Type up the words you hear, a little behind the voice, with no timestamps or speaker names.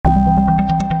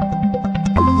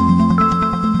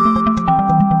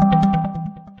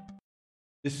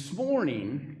This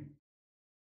morning,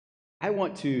 I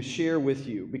want to share with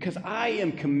you because I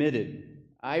am committed.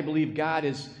 I believe God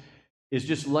is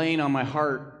just laying on my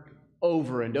heart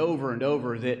over and over and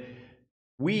over that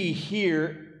we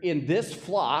here in this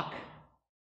flock,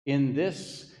 in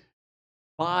this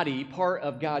body, part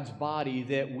of God's body,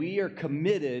 that we are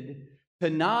committed to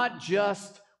not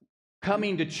just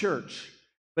coming to church,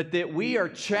 but that we are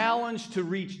challenged to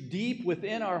reach deep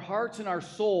within our hearts and our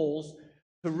souls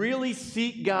to really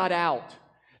seek God out,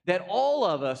 that all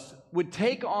of us would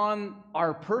take on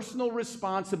our personal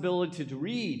responsibility to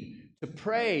read, to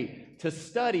pray, to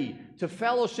study, to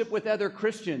fellowship with other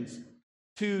Christians,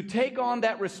 to take on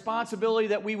that responsibility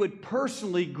that we would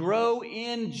personally grow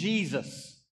in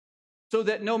Jesus, so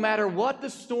that no matter what the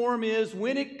storm is,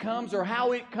 when it comes or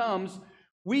how it comes,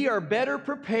 we are better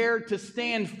prepared to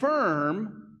stand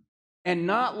firm and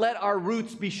not let our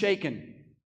roots be shaken.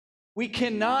 We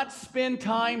cannot spend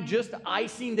time just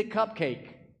icing the cupcake.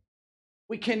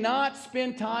 We cannot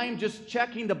spend time just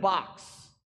checking the box.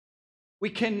 We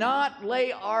cannot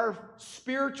lay our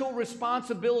spiritual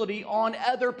responsibility on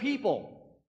other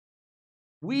people.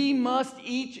 We must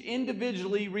each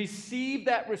individually receive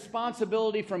that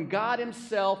responsibility from God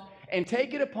Himself and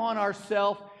take it upon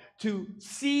ourselves to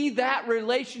see that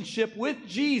relationship with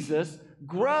Jesus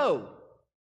grow.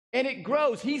 And it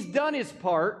grows. He's done His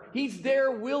part. He's there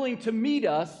willing to meet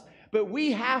us, but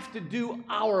we have to do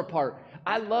our part.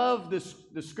 I love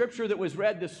the scripture that was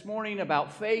read this morning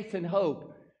about faith and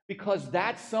hope, because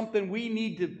that's something we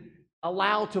need to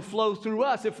allow to flow through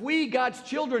us. If we, God's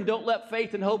children, don't let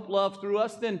faith and hope love through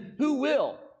us, then who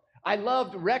will? I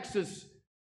loved Rex's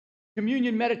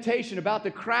communion meditation about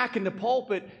the crack in the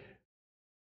pulpit,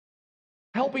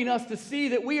 helping us to see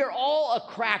that we are all a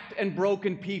cracked and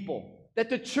broken people. That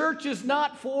the church is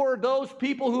not for those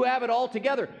people who have it all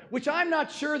together, which I'm not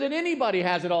sure that anybody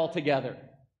has it all together.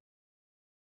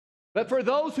 But for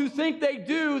those who think they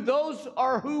do, those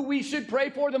are who we should pray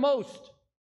for the most.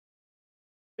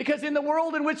 Because in the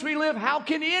world in which we live, how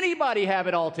can anybody have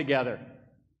it all together?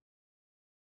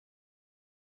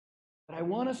 But I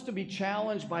want us to be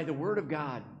challenged by the Word of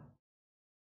God.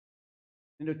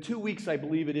 In 2 weeks, I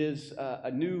believe it is, not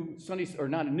a new Sunday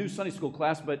school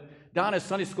class, but Donna's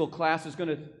Sunday school class is going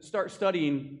to start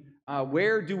studying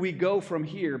Where Do We Go From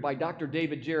Here by Dr.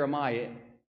 David Jeremiah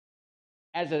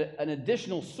as an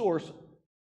additional source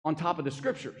on top of the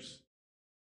Scriptures.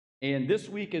 And this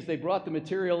week, as they brought the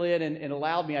material in and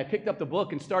allowed me, I picked up the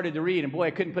book and started to read, and boy,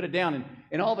 I couldn't put it down.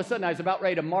 And all of a sudden, I was about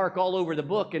ready to mark all over the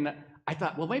book, and I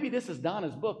thought, well, maybe this is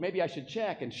Donna's book. Maybe I should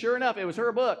check. And sure enough, it was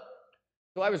her book.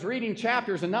 So I was reading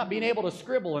chapters and not being able to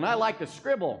scribble, and I like to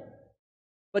scribble.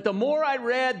 But the more I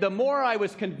read, the more I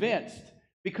was convinced,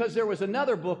 because there was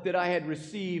another book that I had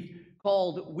received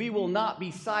called We Will Not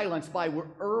Be Silenced by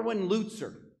Erwin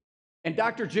Lutzer. And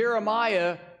Dr.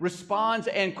 Jeremiah responds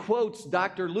and quotes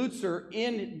Dr. Lutzer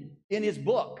in his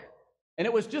book. And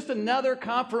it was just another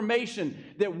confirmation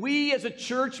that we as a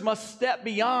church must step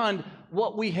beyond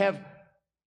what we have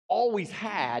always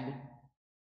had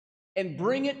and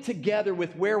bring it together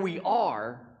with where we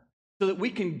are so that we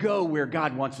can go where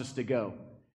God wants us to go.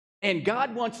 And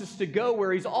God wants us to go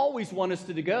where He's always wanted us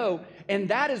to go, and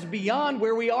that is beyond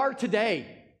where we are today.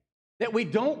 That we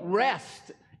don't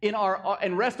rest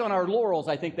rest on our laurels,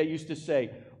 I think they used to say,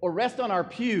 or rest on our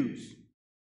pews.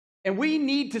 And we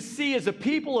need to see as a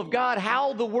people of God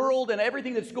how the world and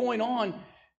everything that's going on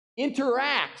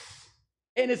interacts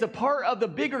and is a part of the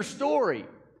bigger story.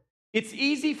 It's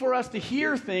easy for us to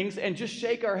hear things and just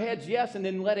shake our heads yes and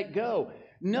then let it go.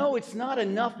 No, it's not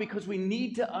enough, because we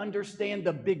need to understand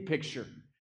the big picture.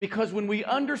 Because when we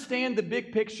understand the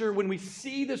big picture, when we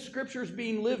see the Scriptures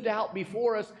being lived out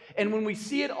before us, and when we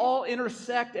see it all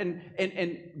intersect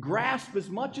and grasp as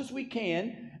much as we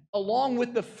can, along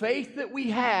with the faith that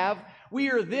we have, we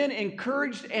are then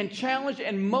encouraged and challenged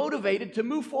and motivated to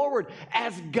move forward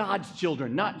as God's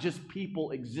children, not just people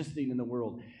existing in the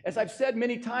world. As I've said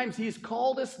many times, He's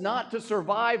called us not to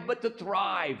survive, but to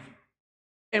thrive.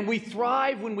 And we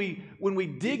thrive when we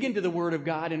dig into the Word of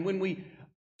God and when we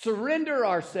surrender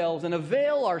ourselves and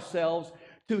avail ourselves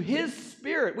to His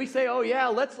Spirit. We say, oh yeah,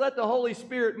 let's let the Holy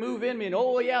Spirit move in me. And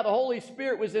oh yeah, the Holy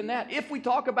Spirit was in that, if we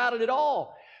talk about it at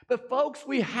all. But folks,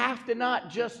 we have to not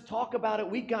just talk about it,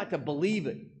 we got to believe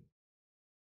it.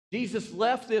 Jesus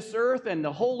left this earth and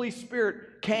the Holy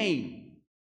Spirit came.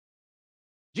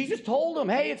 Jesus told them,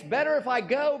 hey, it's better if I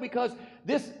go, because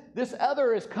this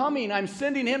other is coming. I'm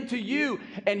sending Him to you,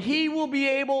 and He will be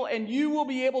able and you will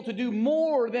be able to do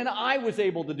more than I was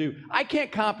able to do. I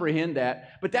can't comprehend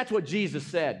that, but that's what Jesus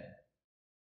said.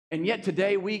 And yet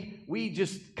today we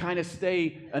just kind of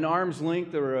stay an arm's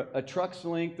length or a truck's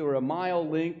length or a mile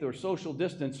length or social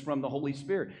distance from the Holy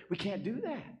Spirit. We can't do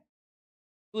that.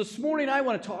 So this morning I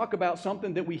want to talk about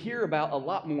something that we hear about a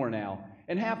lot more now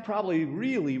and have probably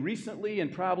really recently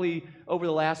and probably over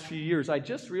the last few years. I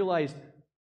just realized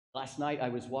last night I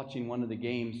was watching one of the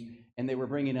games and they were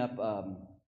bringing up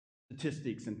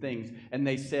statistics and things, and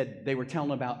they said they were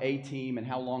telling about a team and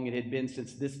how long it had been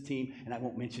since this team, and I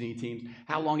won't mention any teams,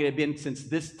 how long it had been since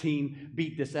this team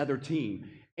beat this other team,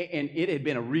 and it had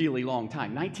been a really long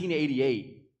time,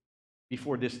 1988,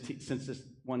 before since this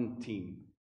one team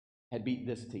had beat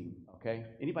this team. Okay,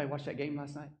 anybody watch that game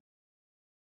last night?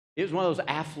 It was one of those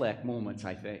Affleck moments,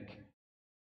 I think.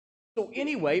 So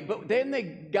anyway, but then they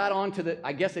got on to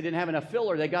I guess they didn't have enough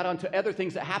filler, they got on to other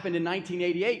things that happened in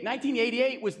 1988.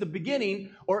 1988 was the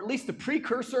beginning, or at least the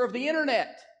precursor of the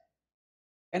internet.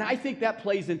 And I think that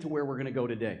plays into where we're going to go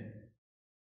today.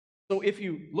 So if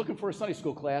you're looking for a Sunday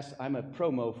school class, I'm a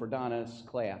promo for Donna's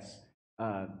class.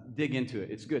 Dig into it.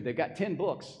 It's good. They've got 10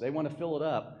 books. They want to fill it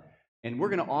up. And we're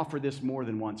going to offer this more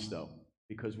than once, though,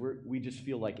 because we just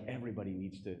feel like everybody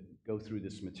needs to go through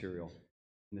this material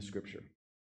in the Scripture.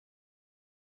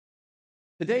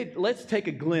 Today, let's take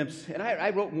a glimpse, and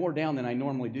I wrote more down than I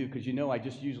normally do because I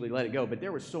just usually let it go, but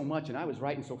there was so much, and I was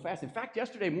writing so fast. In fact,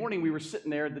 yesterday morning, we were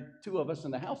sitting there, the two of us in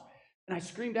the house, and I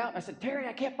screamed out, and I said, "Terry,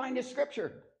 I can't find this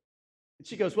scripture." And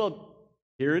she goes, "Well,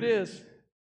 here it is."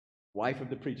 Wife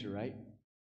of the preacher, right?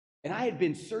 And I had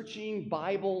been searching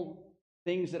Bible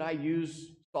things that I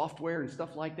use, software and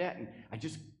stuff like that, and I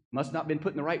just must not have been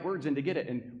putting the right words in to get it.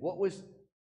 And what was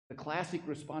the classic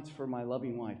response for my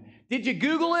loving wife? "Did you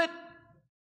Google it?"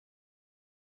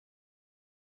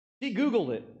 She Googled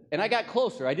it, and I got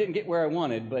closer. I didn't get where I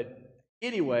wanted, but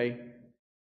anyway,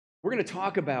 we're going to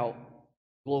talk about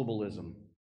globalism.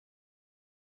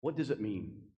 What does it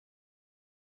mean?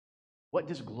 What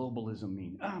does globalism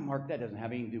mean? Mark, that doesn't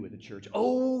have anything to do with the church.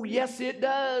 Oh, yes, it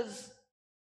does.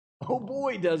 Oh,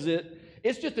 boy, does it.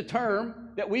 It's just a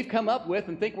term that we've come up with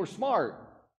and think we're smart,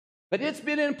 but it's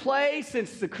been in play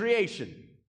since the creation,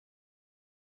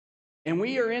 and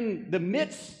we are in the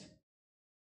midst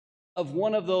of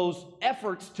one of those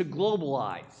efforts to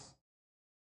globalize.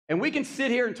 And we can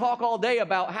sit here and talk all day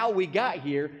about how we got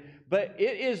here, but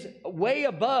it is way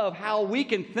above how we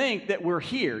can think that we're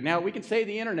here. Now, we can say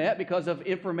the internet because of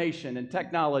information and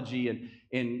technology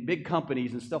and big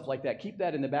companies and stuff like that. Keep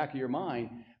that in the back of your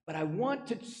mind. But I want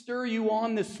to stir you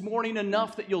on this morning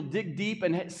enough that you'll dig deep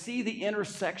and see the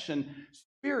intersection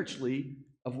spiritually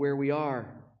of where we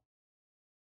are.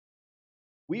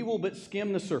 We will but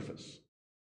skim the surface.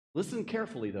 Listen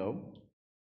carefully, though.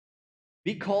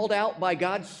 Be called out by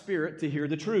God's Spirit to hear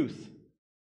the truth.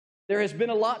 There has been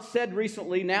a lot said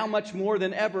recently, now much more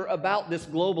than ever, about this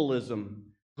globalism,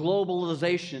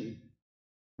 globalization.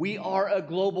 We are a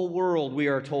global world, we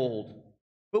are told.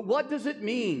 But what does it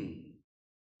mean?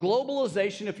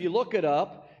 Globalization, if you look it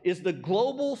up, is the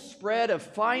global spread of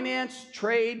finance,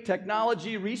 trade,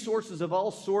 technology, resources of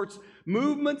all sorts,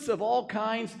 movements of all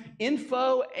kinds,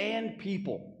 info, and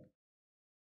people.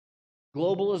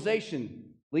 Globalization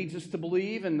leads us to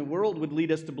believe, and the world would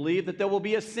lead us to believe, that there will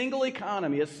be a single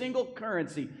economy, a single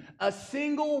currency, a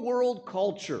single world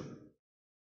culture.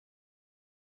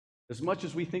 As much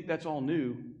as we think that's all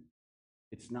new,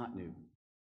 it's not new.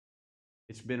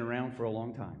 It's been around for a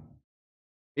long time.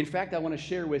 In fact, I want to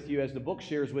share with you, as the book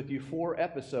shares with you, 4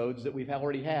 episodes that we've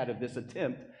already had of this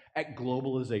attempt at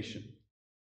globalization.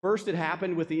 First, it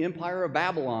happened with the Empire of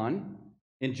Babylon.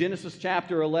 In Genesis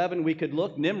chapter 11, we could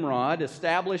look. Nimrod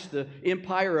established the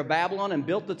Empire of Babylon and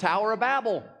built the Tower of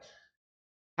Babel.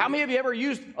 How many of you ever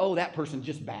used, that person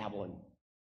just babbling?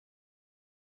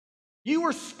 You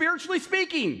were spiritually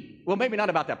speaking. Well, maybe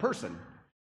not about that person.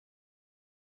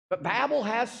 But Babel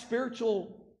has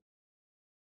spiritual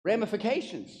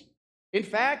ramifications. In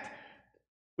fact,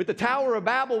 with the Tower of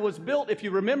Babel was built, if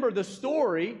you remember the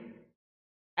story,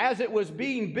 as it was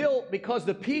being built, because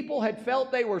the people had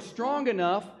felt they were strong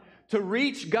enough to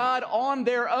reach God on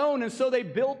their own, and so they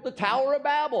built the Tower of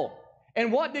Babel.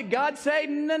 And what did God say?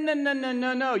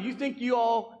 No. You think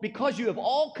because you have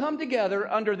all come together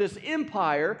under this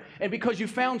empire, and because you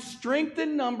found strength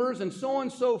in numbers and so on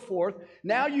and so forth,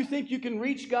 now you think you can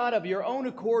reach God of your own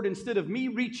accord instead of me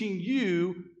reaching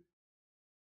you,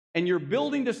 and you're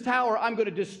building this tower. I'm going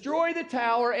to destroy the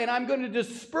tower, and I'm going to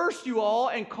disperse you all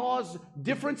and cause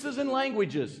differences in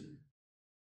languages.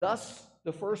 Thus,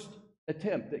 the first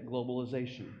attempt at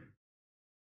globalization.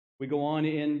 We go on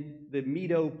in the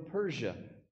Medo-Persia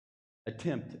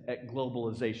attempt at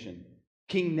globalization.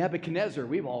 King Nebuchadnezzar,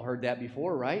 we've all heard that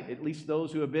before, right? At least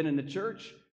those who have been in the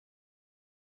church.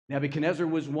 Nebuchadnezzar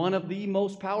was one of the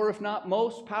most powerful, if not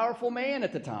most powerful man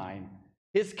at the time.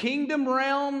 His kingdom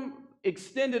realm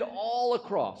extended all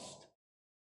across.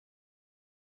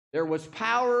 There was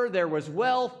power, there was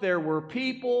wealth, there were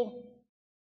people,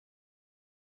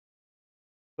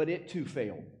 but it too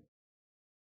failed.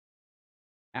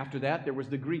 After that, there was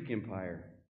the Greek Empire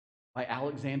by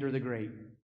Alexander the Great.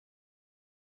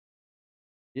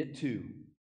 It too,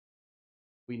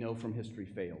 we know from history,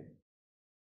 failed.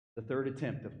 The third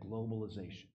attempt of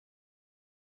globalization.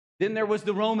 Then there was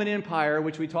the Roman Empire,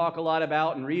 which we talk a lot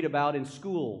about and read about in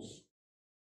schools.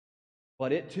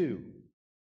 But it too,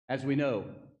 as we know,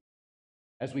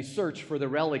 as we search for the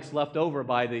relics left over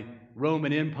by the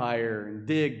Roman Empire and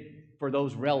dig for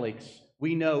those relics,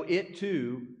 we know it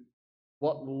too,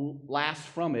 what lasts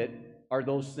from it are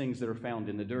those things that are found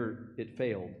in the dirt. It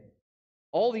failed.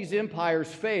 All these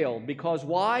empires failed because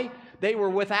why? They were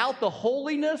without the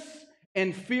holiness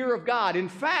and fear of God. In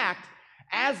fact,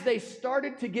 as they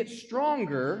started to get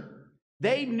stronger,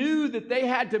 they knew that they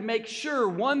had to make sure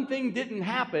one thing didn't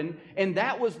happen, and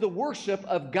that was the worship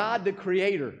of God the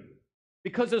Creator.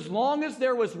 Because as long as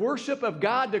there was worship of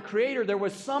God the Creator, there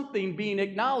was something being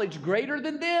acknowledged greater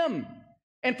than them.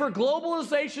 And for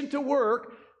globalization to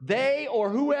work, they or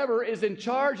whoever is in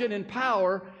charge and in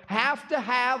power have to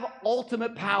have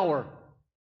ultimate power.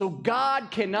 So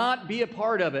God cannot be a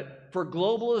part of it for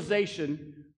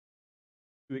globalization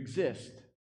to exist.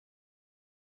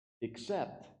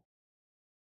 Except,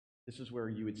 this is where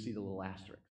you would see the little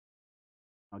asterisk.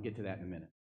 I'll get to that in a minute.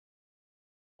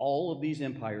 All of these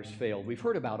empires failed. We've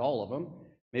heard about all of them,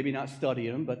 maybe not studied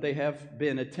them, but they have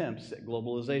been attempts at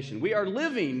globalization. We are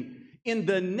living in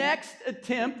the next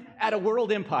attempt at a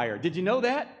world empire. Did you know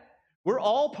that? We're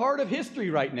all part of history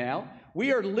right now.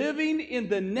 We are living in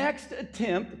the next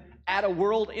attempt at a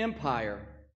world empire.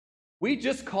 We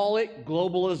just call it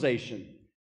globalization.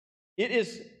 It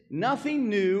is nothing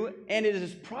new, and it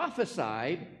is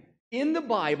prophesied in the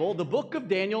Bible, the book of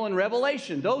Daniel and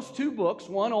Revelation. Those two books,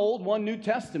 one Old, one New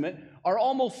Testament, are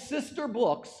almost sister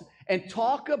books and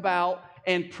talk about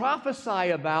and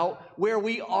prophesy about where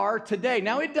we are today.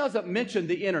 Now, it doesn't mention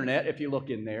the internet, if you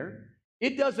look in there.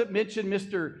 It doesn't mention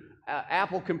Mr.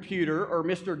 Apple Computer or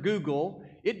Mr. Google.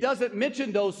 It doesn't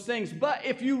mention those things. But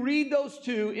if you read those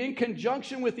two in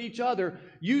conjunction with each other,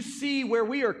 you see where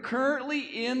we are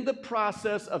currently in the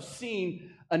process of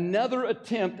seeing another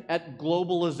attempt at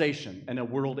globalization and a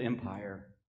world empire.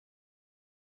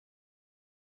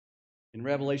 In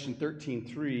Revelation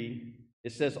 13:3,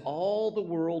 it says, all the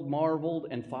world marveled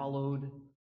and followed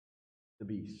the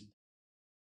beast.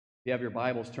 If you have your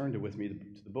Bibles, turn with me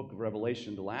to the book of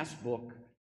Revelation, the last book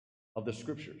of the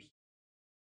Scriptures.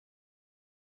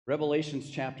 Revelation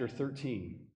chapter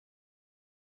 13.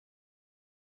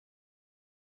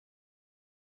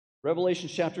 Revelation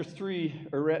chapter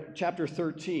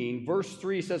 13, verse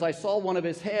 3 says, I saw one of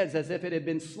his heads as if it had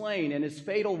been slain, and his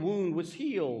fatal wound was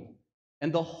healed.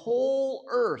 And the whole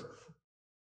earth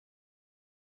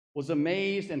was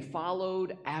amazed and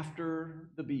followed after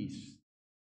the beast.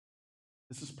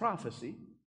 This is prophecy.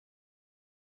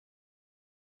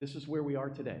 This is where we are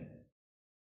today.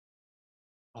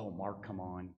 Oh, Mark, come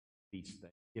on. Beast thing.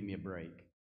 Give me a break.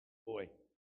 Boy,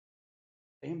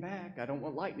 stand back. I don't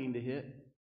want lightning to hit.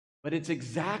 But it's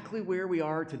exactly where we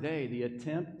are today. The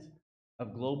attempt of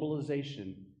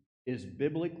globalization is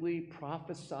biblically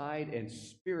prophesied and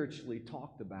spiritually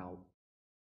talked about.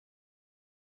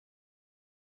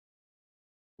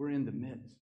 We're in the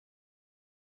midst.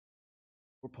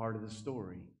 We're part of the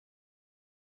story.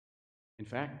 In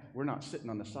fact, we're not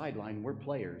sitting on the sideline. We're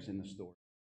players in the story.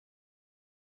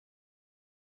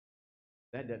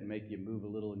 If that doesn't make you move a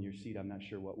little in your seat, I'm not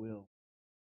sure what will.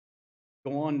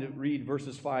 Go on to read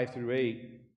verses 5 through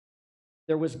 8.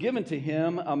 There was given to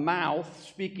him a mouth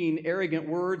speaking arrogant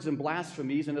words and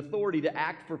blasphemies, and authority to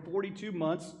act for 42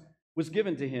 months was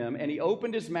given to him. And he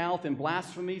opened his mouth in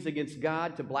blasphemies against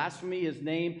God, to blaspheme his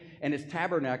name and his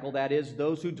tabernacle, that is,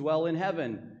 those who dwell in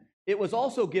heaven. It was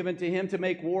also given to him to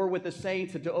make war with the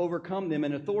saints and to overcome them,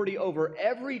 and authority over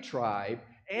every tribe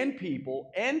and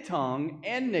people and tongue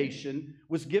and nation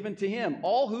was given to him.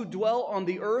 All who dwell on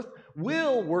the earth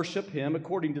will worship him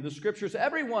according to the Scriptures.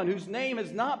 Everyone whose name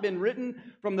has not been written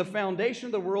from the foundation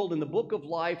of the world in the book of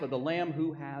life of the Lamb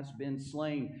who has been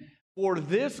slain. For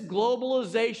this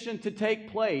globalization to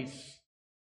take place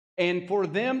and for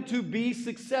them to be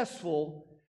successful,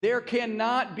 there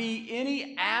cannot be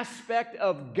any aspect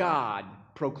of God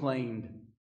proclaimed.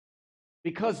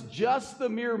 Because just the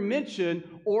mere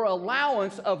mention or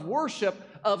allowance of worship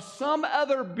of some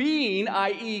other being,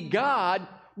 i.e. God,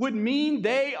 would mean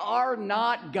they are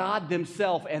not God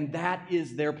themselves, and that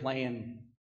is their plan.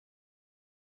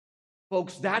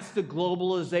 Folks, that's the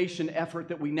globalization effort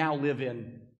that we now live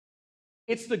in.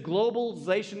 It's the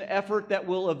globalization effort that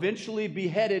will eventually be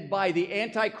headed by the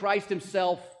Antichrist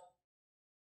himself.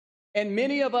 And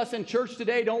many of us in church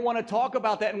today don't want to talk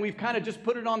about that, and we've kind of just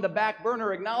put it on the back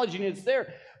burner, acknowledging it's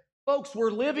there. Folks,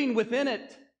 we're living within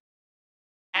it.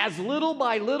 As little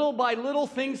by little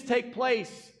things take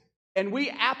place, and we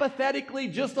apathetically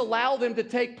just allow them to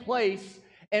take place,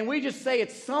 and we just say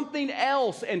it's something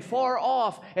else and far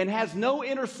off and has no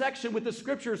intersection with the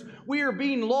Scriptures, we are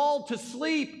being lulled to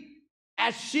sleep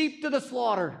as sheep to the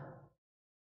slaughter.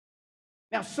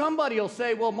 Now, somebody will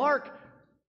say, well, Mark,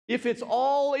 if it's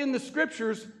all in the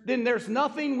Scriptures, then there's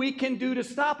nothing we can do to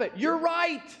stop it. You're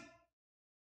right.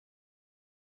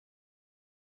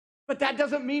 But that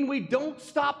doesn't mean we don't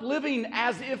stop living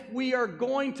as if we are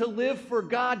going to live for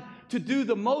God, to do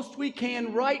the most we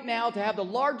can right now, to have the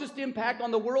largest impact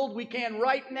on the world we can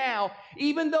right now,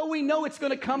 even though we know it's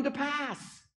going to come to pass.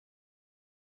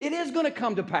 It is going to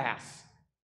come to pass.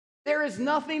 There is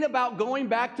nothing about going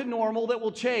back to normal that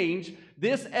will change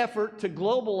this effort to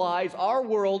globalize our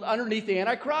world underneath the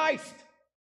Antichrist.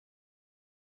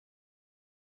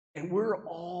 And we're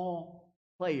all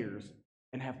players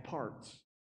and have parts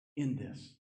in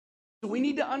this. So we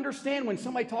need to understand when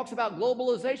somebody talks about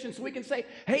globalization, so we can say,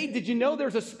 hey, did you know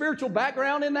there's a spiritual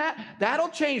background in that? That'll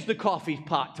change the coffee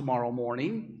pot tomorrow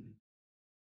morning.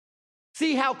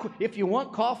 See how, if you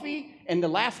want coffee and the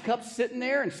last cup's sitting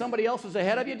there and somebody else is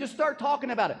ahead of you, just start talking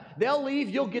about it. They'll leave,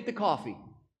 you'll get the coffee.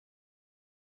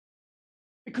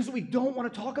 Because we don't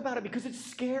want to talk about it because it's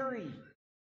scary.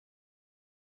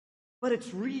 But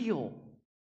it's real.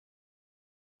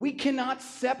 We cannot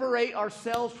separate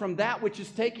ourselves from that which is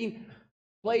taking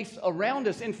place around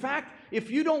us. In fact, if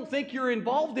you don't think you're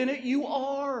involved in it, you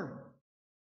are.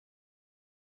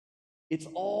 It's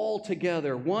all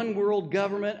together. One world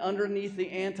government underneath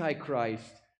the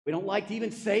Antichrist. We don't like to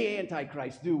even say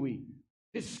Antichrist, do we?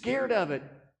 We're scared of it.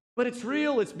 But it's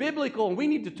real, it's biblical, and we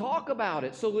need to talk about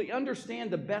it so we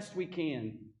understand the best we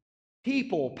can.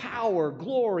 People, power,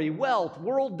 glory, wealth,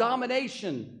 world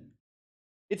domination.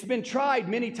 It's been tried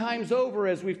many times over,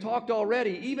 as we've talked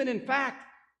already. Even, in fact,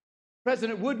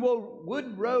 President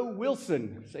Woodrow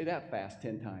Wilson, say that fast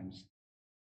 10 times.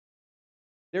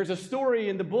 There's a story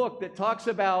in the book that talks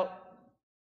about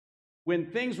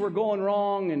when things were going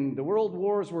wrong and the world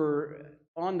wars were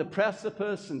on the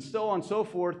precipice and so on and so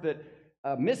forth, that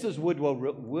Mrs.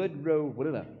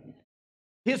 Woodrow,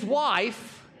 his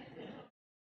wife,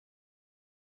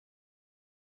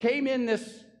 came in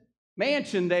this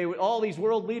mansion all these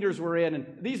world leaders were in,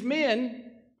 and these men,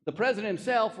 the president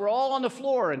himself, were all on the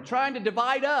floor and trying to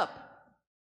divide up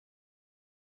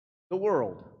the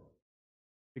world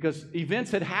because events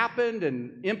had happened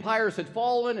and empires had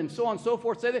fallen and so on and so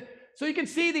forth. So you can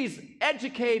see these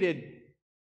educated,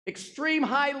 extreme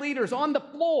high leaders on the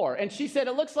floor, and she said,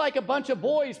 it looks like a bunch of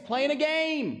boys playing a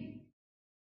game.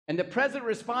 And the president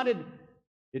responded,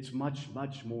 it's much,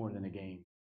 much more than a game.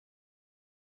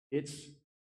 It's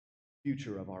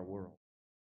future of our world.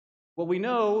 What we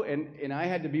know, and I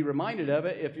had to be reminded of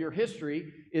it, if your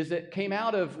history, is that came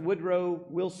out of Woodrow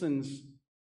Wilson's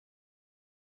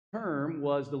term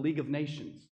was the League of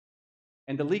Nations.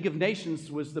 And the League of Nations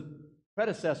was the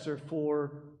predecessor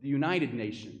for the United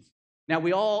Nations. Now,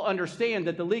 we all understand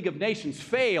that the League of Nations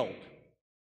failed,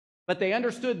 but they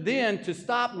understood then to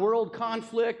stop world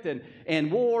conflict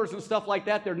and wars and stuff like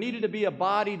that, there needed to be a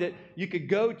body that you could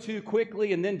go to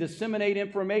quickly and then disseminate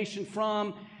information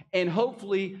from and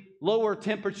hopefully lower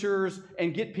temperatures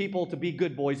and get people to be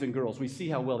good boys and girls. We see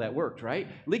how well that worked, right?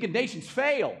 League of Nations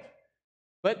failed,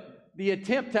 but the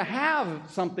attempt to have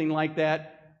something like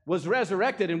that was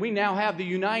resurrected, and we now have the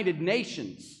United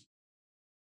Nations.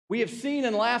 We have seen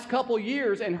in the last couple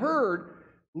years and heard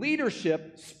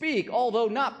leadership speak, although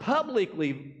not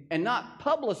publicly and not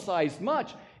publicized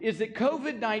much, is that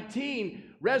COVID-19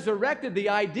 resurrected the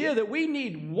idea that we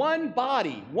need one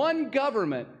body, one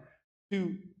government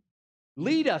to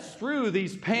lead us through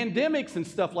these pandemics and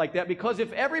stuff like that, because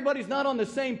if everybody's not on the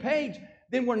same page,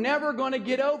 then we're never going to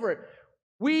get over it.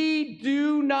 We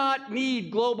do not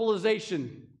need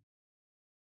globalization.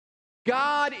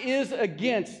 God is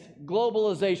against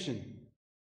globalization.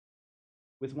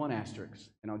 With one asterisk,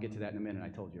 and I'll get to that in a minute, I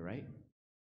told you, right?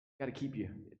 Got to keep you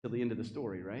till the end of the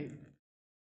story, right?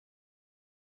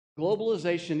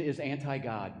 Globalization is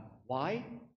anti-God. Why?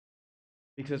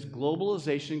 Because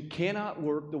globalization cannot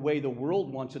work the way the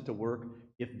world wants it to work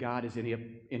if God is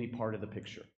any part of the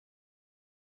picture.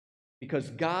 Because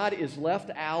God is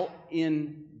left out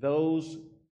in those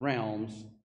realms,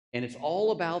 and it's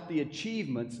all about the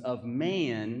achievements of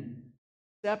man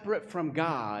separate from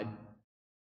God,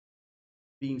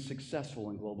 being successful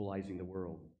in globalizing the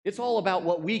world. It's all about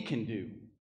what we can do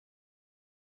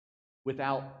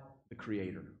without the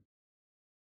Creator.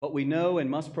 But we know and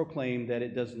must proclaim that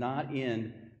it does not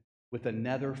end with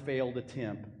another failed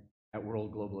attempt at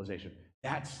world globalization.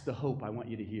 That's the hope I want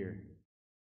you to hear.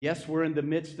 Yes, we're in the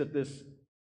midst of this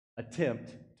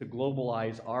attempt to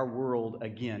globalize our world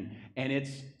again, and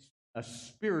it's a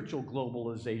spiritual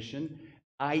globalization,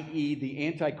 i.e., the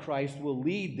Antichrist will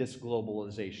lead this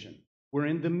globalization. We're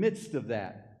in the midst of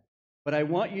that. But I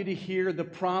want you to hear the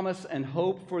promise and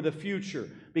hope for the future,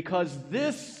 because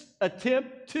this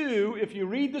attempt to, if you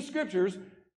read the scriptures,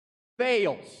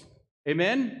 fails.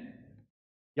 Amen?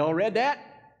 Y'all read that?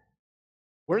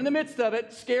 We're in the midst of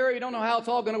it. Scary. You don't know how it's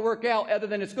all going to work out, other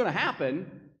than it's going to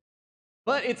happen.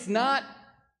 But it's not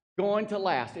going to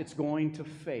last. It's going to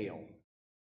fail.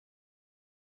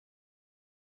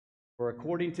 For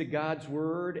according to God's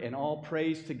word, and all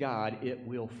praise to God, it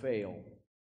will fail.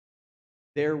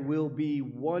 There will be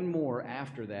one more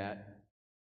after that,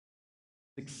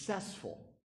 successful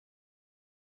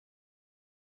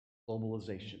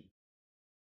globalization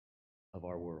of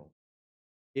our world.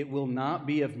 It will not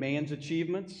be of man's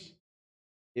achievements.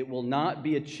 It will not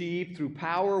be achieved through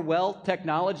power, wealth,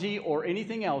 technology, or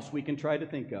anything else we can try to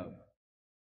think of.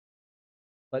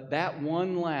 But that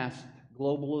one last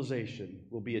globalization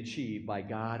will be achieved by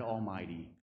God Almighty,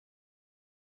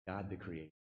 God the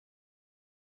Creator.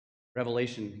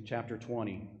 Revelation chapter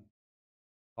 20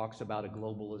 talks about a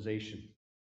globalization.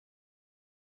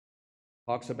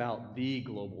 Talks about the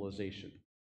globalization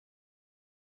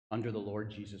under the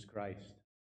Lord Jesus Christ.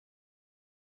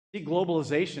 See,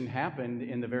 globalization happened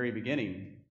in the very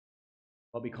beginning,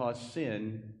 but because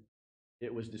sin,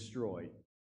 it was destroyed,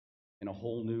 and a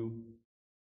whole new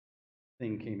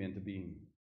thing came into being.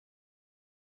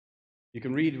 You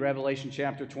can read Revelation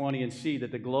chapter 20 and see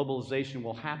that the globalization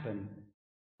will happen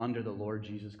under the Lord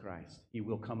Jesus Christ. He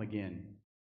will come again.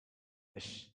 The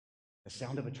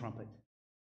sound of a trumpet.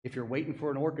 If you're waiting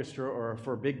for an orchestra or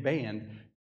for a big band,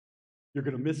 you're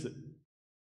going to miss it.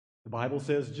 The Bible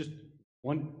says just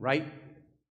one, right,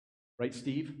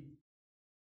 Steve?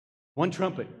 One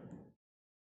trumpet.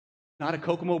 Not a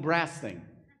Kokomo brass thing.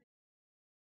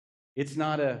 It's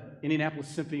not a Indianapolis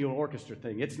Symphony Orchestra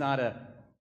thing. It's not a,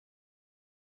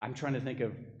 I'm trying to think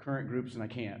of current groups and I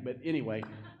can't. But anyway,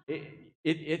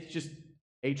 it's just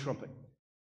a trumpet.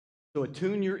 So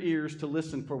attune your ears to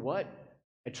listen for what?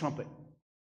 A trumpet.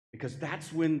 Because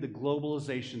that's when the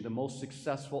globalization, the most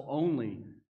successful only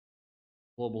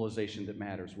globalization that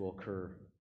matters, will occur.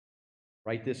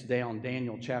 Write this down.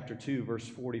 Daniel chapter 2, verse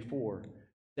 44.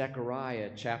 Zechariah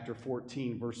chapter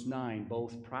 14, verse 9.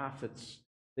 Both prophets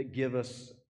that give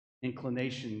us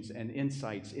inclinations and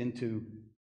insights into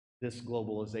this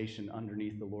globalization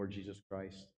underneath the Lord Jesus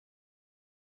Christ.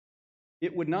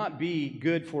 It would not be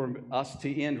good for us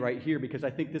to end right here, because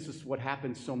I think this is what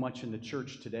happens so much in the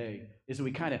church today, is that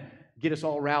we kind of get us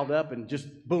all riled up and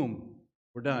just, boom,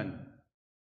 we're done.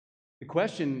 The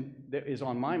question that is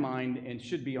on my mind and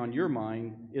should be on your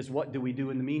mind is, what do we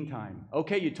do in the meantime?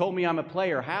 Okay, you told me I'm a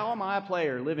player. How am I a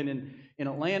player living in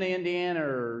Atlanta, Indiana,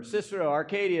 or Cicero,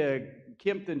 Arcadia,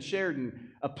 Kempton,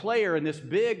 Sheridan, a player in this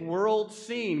big world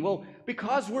scene? Well,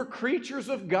 because we're creatures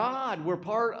of God. We're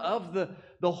part of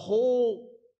the whole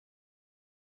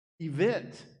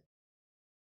event.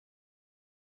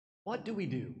 What do we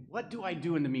do? What do I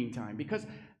do in the meantime? Because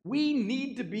we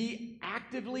need to be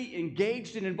actively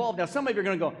engaged and involved. Now, some of you are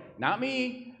going to go, not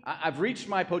me. I've reached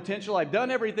my potential. I've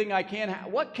done everything I can.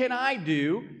 What can I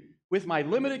do with my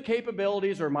limited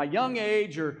capabilities or my young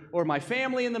age or my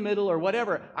family in the middle or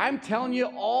whatever? I'm telling you,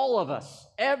 all of us,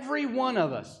 every one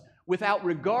of us, without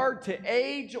regard to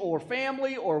age or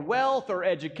family or wealth or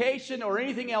education or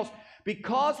anything else,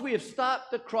 because we have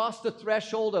stopped across the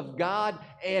threshold of God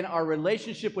and our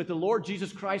relationship with the Lord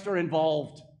Jesus Christ, are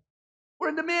involved. We're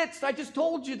in the midst. I just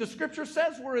told you, the scripture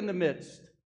says we're in the midst.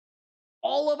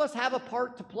 All of us have a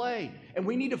part to play, and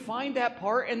we need to find that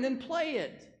part and then play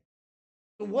it.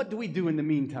 So what do we do in the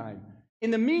meantime?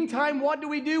 In the meantime, what do?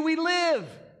 We live.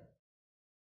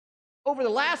 Over the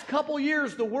last couple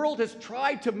years, the world has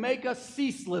tried to make us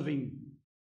cease living.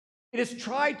 It has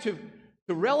tried to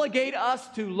relegate us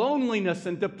to loneliness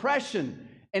and depression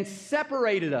and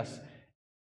separated us.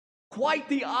 Quite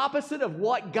the opposite of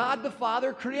what God the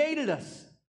Father created us.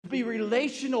 To be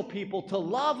relational people, to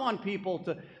love on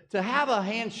people, to have a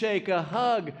handshake, a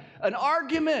hug, an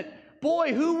argument.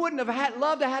 Boy, who wouldn't have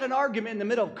loved to have an argument in the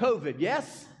middle of COVID,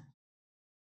 yes?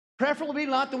 Preferably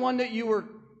not the one that you were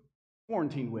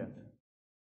quarantined with.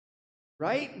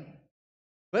 Right?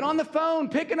 But on the phone,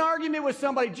 pick an argument with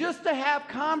somebody just to have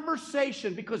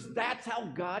conversation, because that's how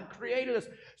God created us.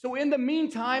 So in the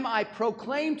meantime, I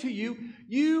proclaim to you,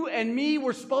 you and me,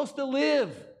 we're supposed to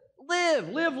live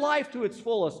life to its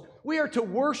fullest. We are to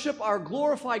worship our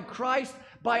glorified Christ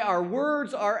by our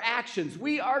words, our actions.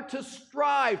 We are to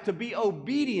strive to be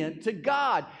obedient to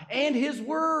God and His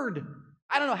Word.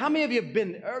 I don't know, how many of you have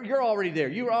been, you're already there.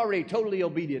 You're already totally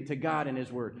obedient to God and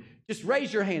His Word. Just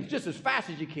raise your hands just as fast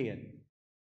as you can.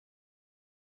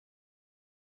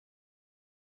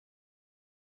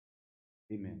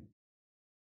 Amen.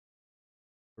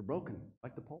 We're broken,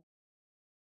 like the pulpit.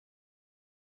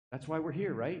 That's why we're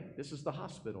here, right? This is the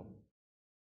hospital.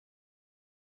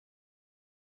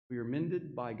 We are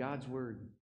mended by God's Word,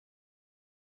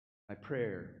 by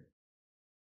prayer,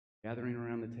 gathering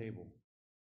around the table,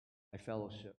 by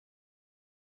fellowship.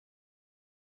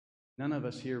 None of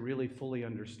us here really fully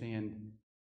understand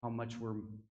how much we're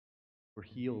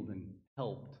healed and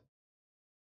helped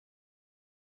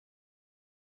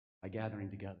by gathering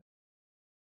together.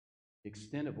 The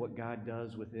extent of what God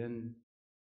does within,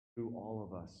 through all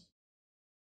of us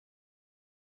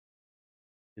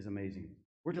is amazing.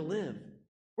 We're to live.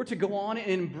 We're to go on and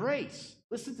embrace.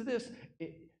 Listen to this.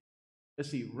 Let's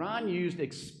see, Ron used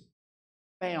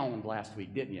expound last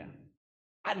week, didn't you?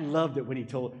 I loved it when he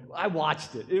told, I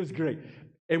watched it. It was great.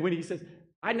 And when he says,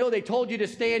 I know they told you to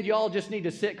stand, you all just need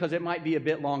to sit because it might be a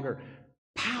bit longer.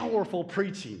 Powerful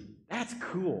preaching. That's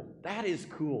cool. That is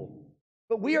cool.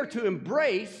 But we are to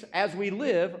embrace, as we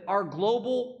live, our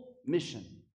global mission.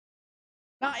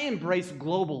 Not embrace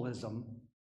globalism,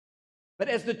 but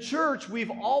as the church,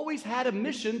 we've always had a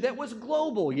mission that was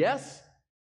global, yes?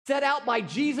 Set out by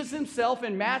Jesus Himself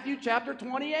in Matthew chapter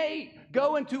 28.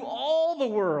 Go into all the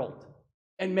world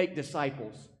and make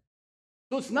disciples.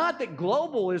 So it's not that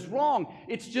global is wrong.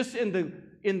 It's just in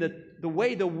the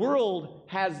way the world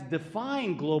has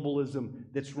defined globalism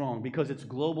that's wrong, because it's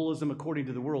globalism according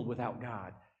to the world without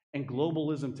God. And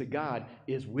globalism to God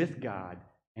is with God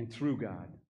and through God.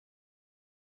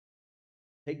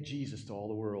 Take Jesus to all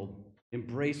the world.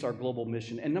 Embrace our global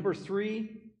mission. And number 3,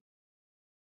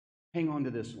 hang on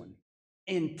to this one.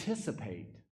 Anticipate.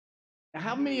 Now,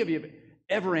 how many of you have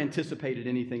ever anticipated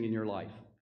anything in your life?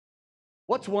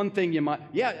 What's one thing you might...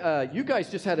 you guys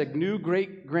just had a new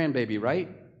great-grandbaby, right?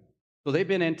 So they've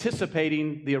been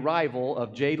anticipating the arrival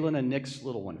of Jadlyn and Nick's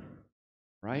little one,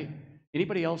 right?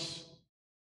 Anybody else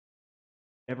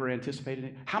ever anticipated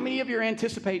it? How many of you are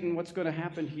anticipating what's going to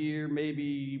happen here,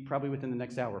 probably within the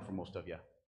next hour for most of you?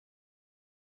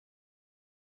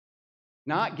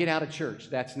 Not get out of church.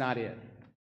 That's not it.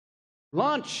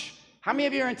 Lunch. How many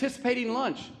of you are anticipating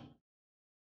lunch?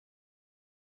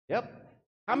 Yep.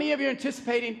 How many of you are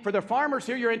anticipating, for the farmers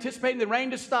here, you're anticipating the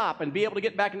rain to stop and be able to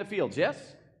get back in the fields, yes?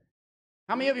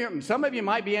 How many of you, some of you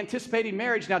might be anticipating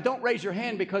marriage. Now, don't raise your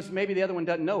hand because maybe the other one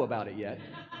doesn't know about it yet.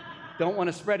 Don't want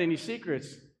to spread any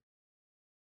secrets.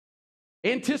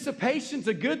 Anticipation's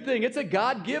a good thing. It's a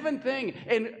God-given thing.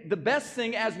 And the best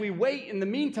thing as we wait in the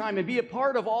meantime and be a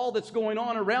part of all that's going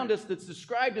on around us that's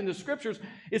described in the Scriptures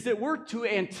is that we're to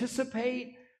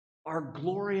anticipate our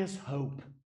glorious hope.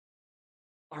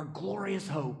 Our glorious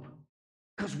hope.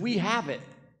 Because we have it.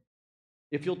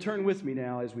 If you'll turn with me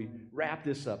now as we wrap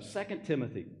this up. 2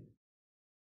 Timothy,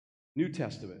 New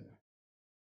Testament.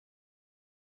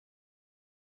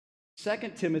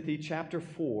 2 Timothy chapter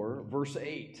 4, verse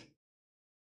 8.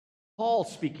 Paul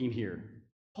speaking here.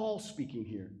 Paul speaking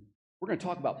here. We're going to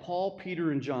talk about Paul,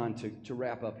 Peter, and John to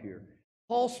wrap up here.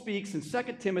 Paul speaks in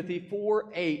 2 Timothy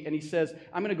 4:8, and he says,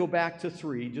 I'm going to go back to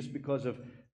 3 just because of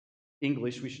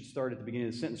English. We should start at the beginning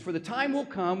of the sentence. For the time will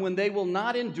come when they will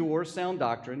not endure sound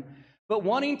doctrine, but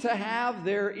wanting to have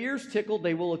their ears tickled,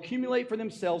 they will accumulate for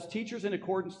themselves teachers in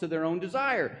accordance to their own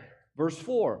desire. Verse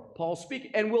 4, Paul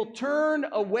speaking, and will turn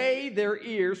away their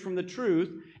ears from the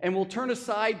truth and will turn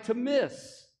aside to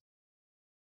myths.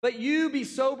 But you be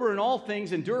sober in all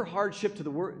things, endure hardship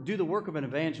to do the work of an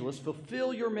evangelist,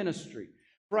 fulfill your ministry.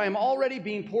 For I am already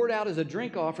being poured out as a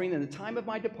drink offering, and the time of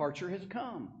my departure has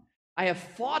come. I have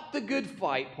fought the good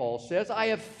fight, Paul says. I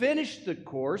have finished the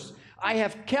course. I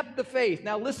have kept the faith.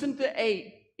 Now listen to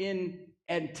 8 in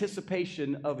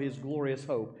anticipation of his glorious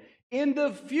hope. In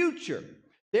the future,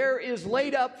 there is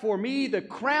laid up for me the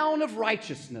crown of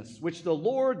righteousness, which the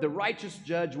Lord, the righteous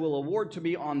judge, will award to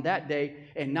me on that day,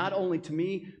 and not only to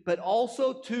me, but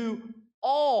also to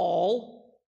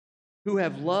all who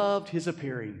have loved his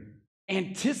appearing.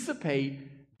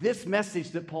 Anticipate this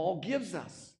message that Paul gives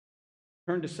us.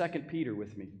 Turn to 2 Peter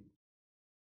with me.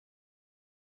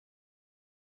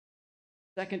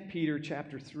 2 Peter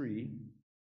chapter 3,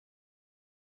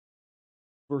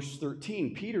 Verse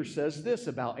 13, Peter says this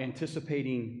about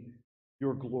anticipating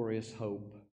your glorious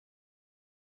hope.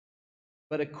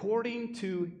 But according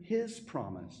to his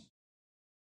promise,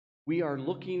 we are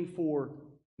looking for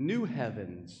new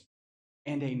heavens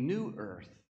and a new earth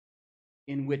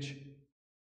in which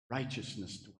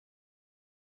righteousness dwells.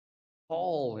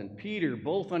 Paul and Peter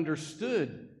both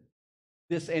understood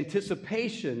this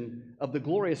anticipation of the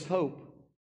glorious hope.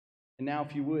 And now,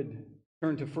 if you would,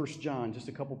 turn to 1 John, just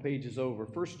a couple pages over.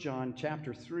 1 John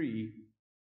chapter 3,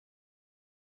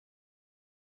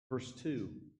 verse 2.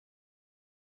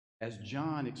 As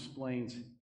John explains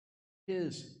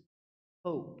his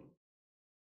hope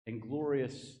and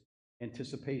glorious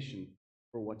anticipation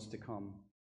for what's to come.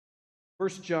 1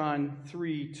 John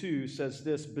 3:2 says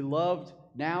this, "Beloved,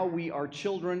 now we are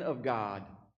children of God,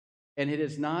 and it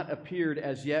has not appeared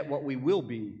as yet what we will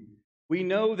be. We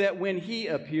know that when he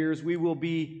appears, we will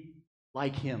be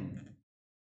like him,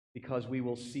 because we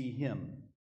will see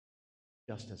him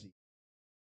just as he is."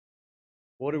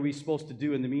 What are we supposed to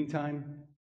do in the meantime?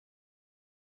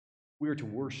 We are to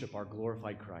worship our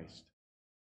glorified Christ.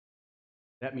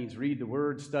 That means read the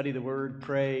Word, study the Word,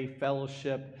 pray,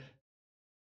 fellowship,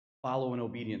 follow in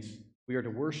obedience. We are to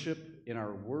worship in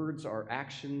our words, our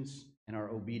actions, and our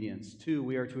obedience. 2,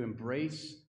 we are to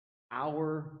embrace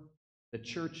the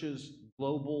church's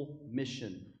global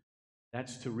mission.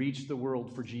 That's to reach the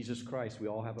world for Jesus Christ. We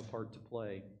all have a part to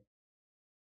play.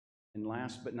 And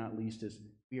last but not least is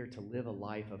we are to live a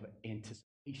life of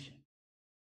anticipation.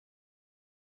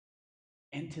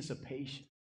 Anticipation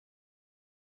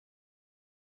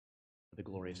of the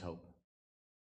glorious hope.